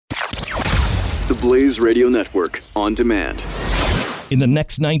Blaze Radio Network, on demand. In the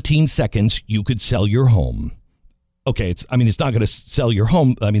next 19 seconds, you could sell your home. Okay, it's not going to sell your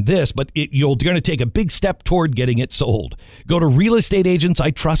home, but you're going to take a big step toward getting it sold. Go to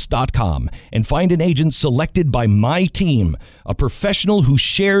realestateagentsitrust.com and find an agent selected by my team, a professional who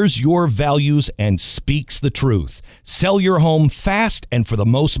shares your values and speaks the truth. Sell your home fast and for the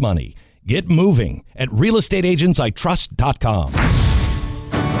most money. Get moving at realestateagentsitrust.com.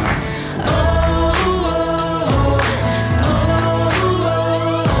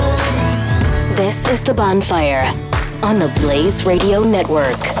 This is The Bonfire on the Blaze Radio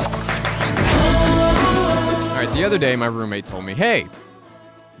Network. All right, the other day my roommate told me, hey,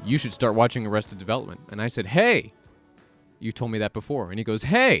 you should start watching Arrested Development. And I said, hey, you told me that before. And he goes,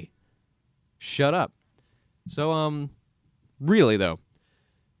 hey, shut up. So, really though,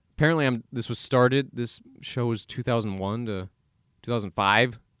 apparently this show was 2001 to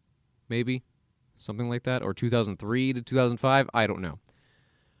 2005, maybe, something like that, or 2003 to 2005, I don't know.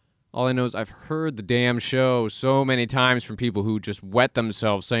 All I know is I've heard the damn show so many times from people who just wet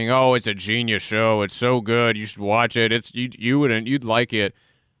themselves saying, oh, it's a genius show. It's so good. You should watch it. You'd like it.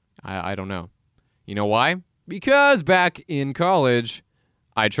 I don't know. You know why? Because back in college,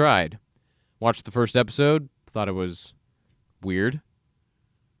 I tried. Watched the first episode. Thought it was weird.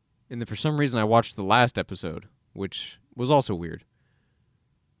 And then for some reason, I watched the last episode, which was also weird.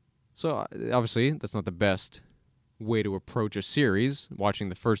 So obviously, that's not the best way to approach a series. Watching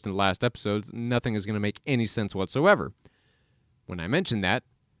the first and last episodes, nothing is going to make any sense whatsoever. When I mention that,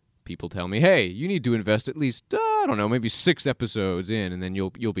 people tell me, hey, you need to invest at least, maybe 6 episodes in, and then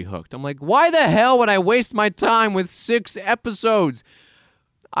you'll be hooked. I'm like, why the hell would I waste my time with 6 episodes?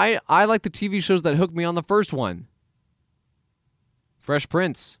 I like the TV shows that hooked me on the first one. Fresh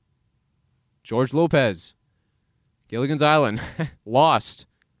Prince, George Lopez, Gilligan's Island, Lost,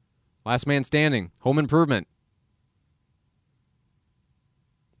 Last Man Standing, Home Improvement.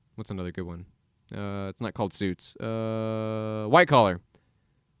 What's another good one? It's not called Suits. White Collar.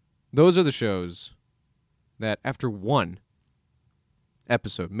 Those are the shows that after 1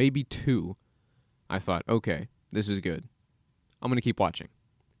 episode, maybe 2, I thought, okay, this is good. I'm going to keep watching.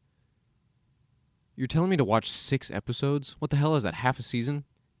 You're telling me to watch 6 episodes? What the hell is that, half a season?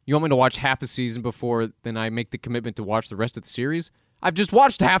 You want me to watch half a season before then I make the commitment to watch the rest of the series? I've just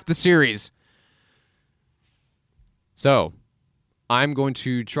watched half the series. So, I'm going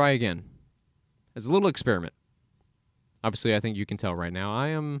to try again as a little experiment. Obviously, I think you can tell right now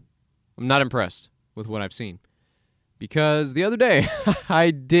I'm not impressed with what I've seen. Because the other day,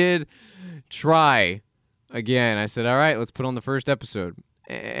 I did try again. I said, all right, let's put on the first episode.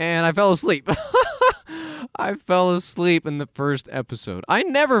 And I fell asleep. I fell asleep in the first episode. I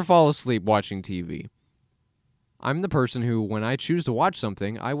never fall asleep watching TV. I'm the person who, when I choose to watch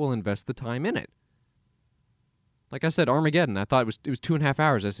something, I will invest the time in it. Like I said, Armageddon, I thought it was 2.5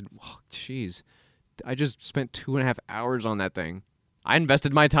 hours. I said, oh, jeez, I just spent 2.5 hours on that thing. I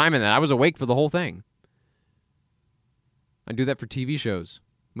invested my time in that. I was awake for the whole thing. I do that for TV shows,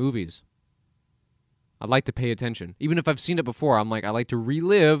 movies. I'd like to pay attention. Even if I've seen it before, I like to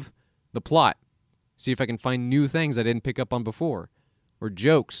relive the plot. See if I can find new things I didn't pick up on before. Or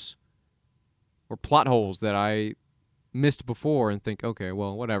jokes. Or plot holes that I missed before and think, okay,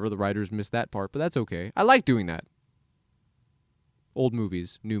 well, whatever, the writers missed that part, but that's okay. I like doing that. Old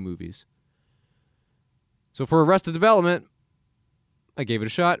movies, new movies. So for Arrested Development, I gave it a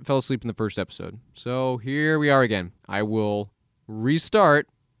shot, fell asleep in the first episode. So here we are again. I will restart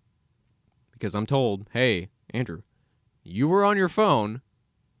because I'm told, hey, Andrew, you were on your phone,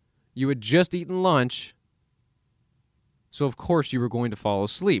 you had just eaten lunch, so of course you were going to fall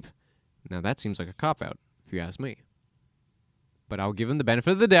asleep. Now that seems like a cop-out, if you ask me. But I'll give him the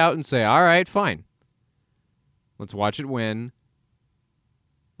benefit of the doubt and say, all right, fine. Let's watch it when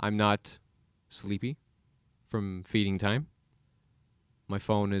I'm not sleepy from feeding time. My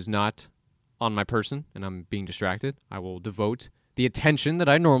phone is not on my person and I'm being distracted. I will devote the attention that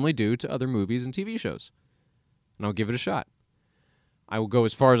I normally do to other movies and TV shows. And I'll give it a shot. I will go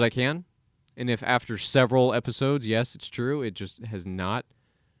as far as I can. And if after several episodes, yes, it's true, it just has not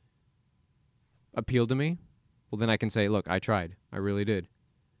appealed to me, well, then I can say, look, I tried. I really did.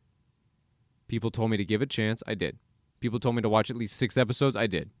 People told me to give it a chance. I did. People told me to watch at least 6 episodes. I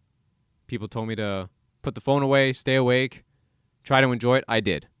did. People told me to put the phone away, stay awake, try to enjoy it. I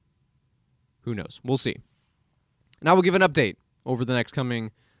did. Who knows? We'll see. And I will give an update over the next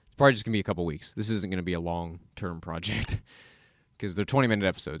it's probably just going to be a couple weeks. This isn't going to be a long-term project because they're 20-minute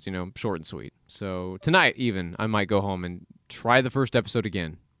episodes, short and sweet. So tonight, even, I might go home and try the first episode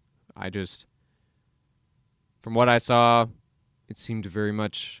again. From what I saw, it seemed very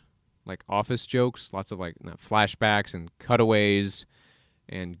much like office jokes, lots of like flashbacks and cutaways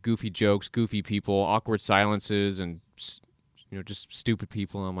and goofy jokes, goofy people, awkward silences, and just stupid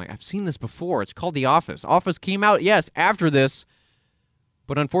people. And I'm like, I've seen this before. It's called The Office. Office came out, yes, after this,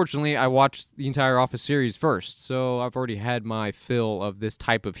 but unfortunately, I watched the entire Office series first, so I've already had my fill of this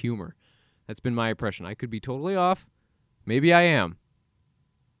type of humor. That's been my impression. I could be totally off. Maybe I am.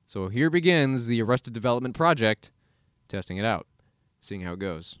 So here begins the Arrested Development project, testing it out, seeing how it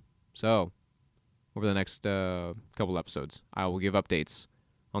goes. So, over the next couple episodes, I will give updates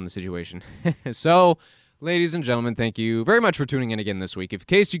on the situation. So, ladies and gentlemen, thank you very much for tuning in again this week. If in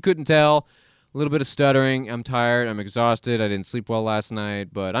case you couldn't tell, a little bit of stuttering. I'm tired. I'm exhausted. I didn't sleep well last night,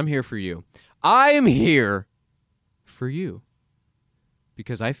 but I'm here for you. I am here for you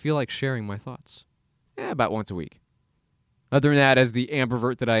because I feel like sharing my thoughts about once a week. Other than that, as the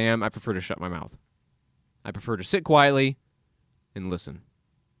ambivert that I am, I prefer to shut my mouth. I prefer to sit quietly and listen.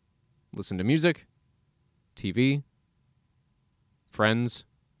 Listen to music, TV, friends,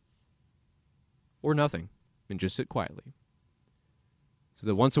 or nothing, and just sit quietly. So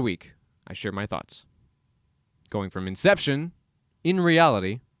that once a week, I share my thoughts. Going from inception, in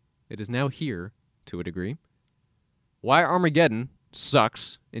reality, it is now here, to a degree. Why Armageddon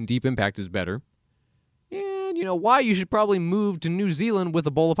sucks and Deep Impact is better. And, why you should probably move to New Zealand with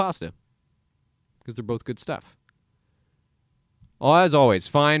a bowl of pasta. Because they're both good stuff. As always,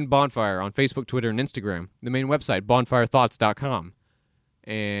 find Bonfire on Facebook, Twitter, and Instagram. The main website, bonfirethoughts.com.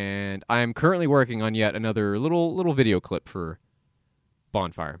 And I am currently working on yet another little video clip for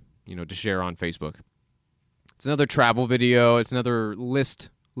Bonfire, to share on Facebook. It's another travel video. It's another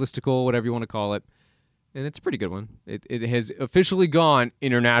listicle, whatever you want to call it. And it's a pretty good one. It has officially gone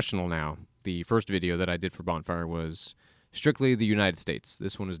international now. The first video that I did for Bonfire was strictly the United States.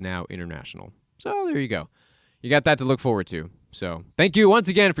 This one is now international. So there you go. You got that to look forward to. So thank you once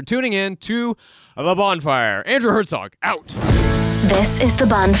again for tuning in to The Bonfire. Andrew Herzog, out. This is The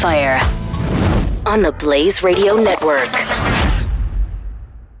Bonfire on the Blaze Radio Network.